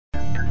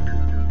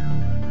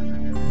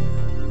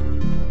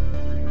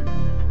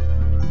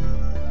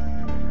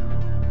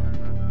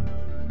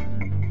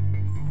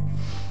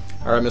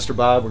All right, Mr.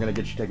 Bob, we're going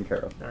to get you taken care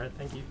of. All right,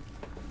 thank you.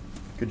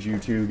 Could you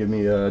two give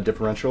me a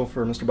differential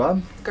for Mr.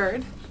 Bob?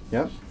 GERD.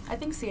 Yep. I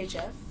think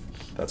CHF.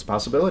 That's a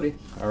possibility.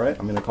 All right,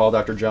 I'm going to call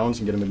Dr. Jones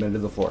and get him admitted to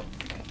the floor.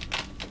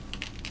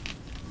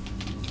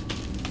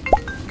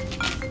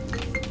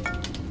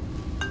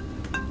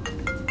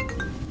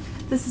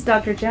 This is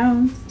Dr.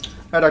 Jones.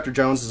 Hi, Dr.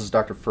 Jones. This is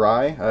Dr.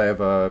 Fry. I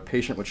have a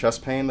patient with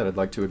chest pain that I'd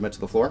like to admit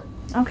to the floor.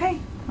 Okay.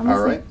 All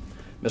right.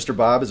 Mr.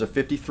 Bob is a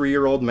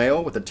 53-year-old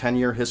male with a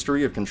 10-year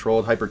history of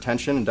controlled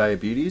hypertension and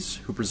diabetes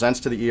who presents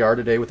to the ER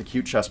today with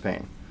acute chest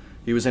pain.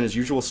 He was in his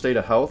usual state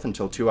of health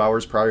until 2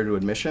 hours prior to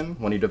admission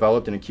when he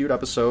developed an acute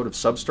episode of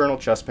substernal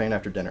chest pain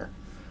after dinner.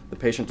 The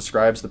patient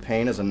describes the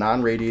pain as a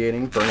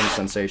non-radiating burning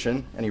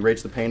sensation, and he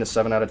rates the pain as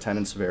 7 out of 10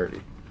 in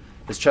severity.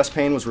 His chest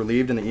pain was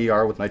relieved in the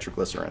ER with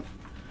nitroglycerin.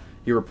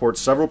 He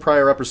reports several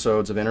prior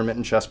episodes of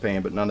intermittent chest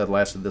pain, but none that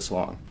lasted this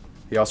long.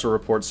 He also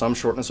reports some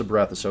shortness of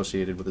breath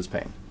associated with his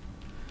pain.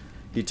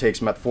 He takes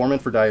metformin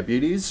for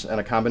diabetes and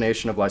a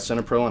combination of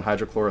lisinopril and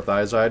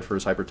hydrochlorothiazide for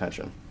his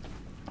hypertension.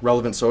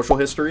 Relevant social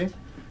history: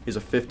 he has a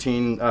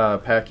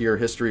 15-pack-year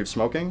history of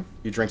smoking.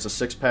 He drinks a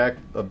 6-pack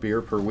of beer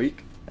per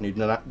week, and he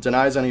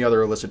denies any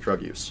other illicit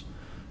drug use.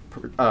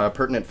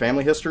 Pertinent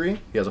family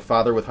history: he has a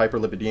father with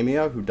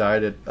hyperlipidemia who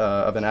died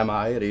of an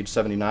MI at age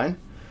 79.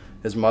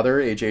 His mother,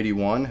 age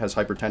 81, has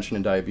hypertension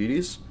and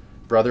diabetes.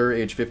 Brother,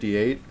 age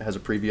 58, has a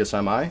previous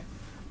MI.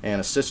 And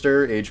a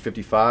sister, age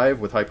 55,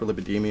 with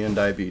hyperlipidemia and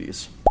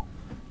diabetes.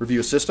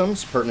 Review of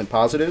systems: pertinent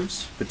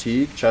positives,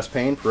 fatigue, chest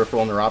pain,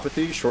 peripheral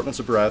neuropathy, shortness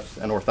of breath,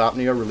 and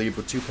orthopnea relieved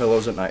with 2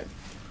 pillows at night.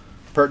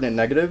 Pertinent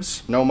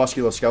negatives: no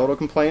musculoskeletal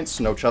complaints,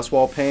 no chest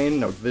wall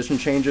pain, no vision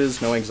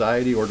changes, no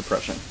anxiety or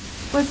depression.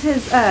 Was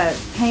his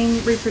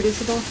pain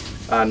reproducible?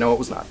 No, it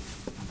was not.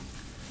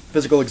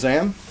 Physical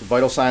exam: the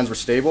vital signs were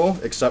stable,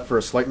 except for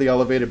a slightly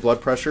elevated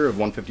blood pressure of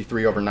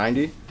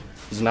 153/90.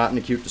 Is not in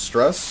acute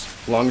distress.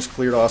 Lungs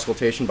clear to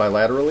auscultation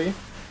bilaterally.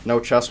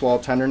 No chest wall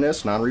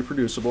tenderness,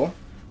 non-reproducible.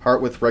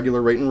 Heart with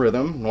regular rate and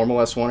rhythm, normal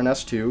S1 and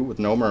S2 with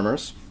no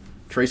murmurs.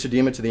 Trace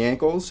edema to the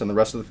ankles, and the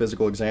rest of the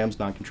physical exams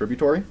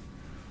non-contributory.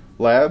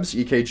 Labs: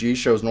 EKG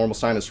shows normal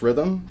sinus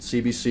rhythm.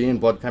 CBC and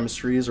blood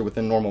chemistries are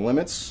within normal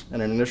limits,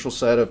 and an initial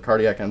set of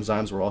cardiac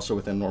enzymes were also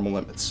within normal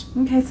limits.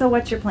 Okay, so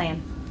what's your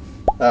plan?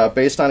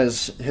 Based on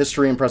his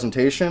history and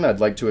presentation,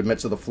 I'd like to admit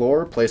to the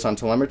floor, place on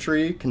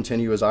telemetry,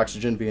 continue his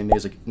oxygen via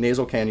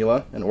nasal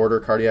cannula, and order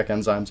cardiac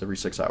enzymes every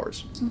 6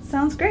 hours.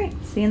 Sounds great.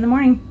 See you in the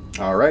morning.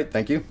 All right,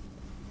 thank you.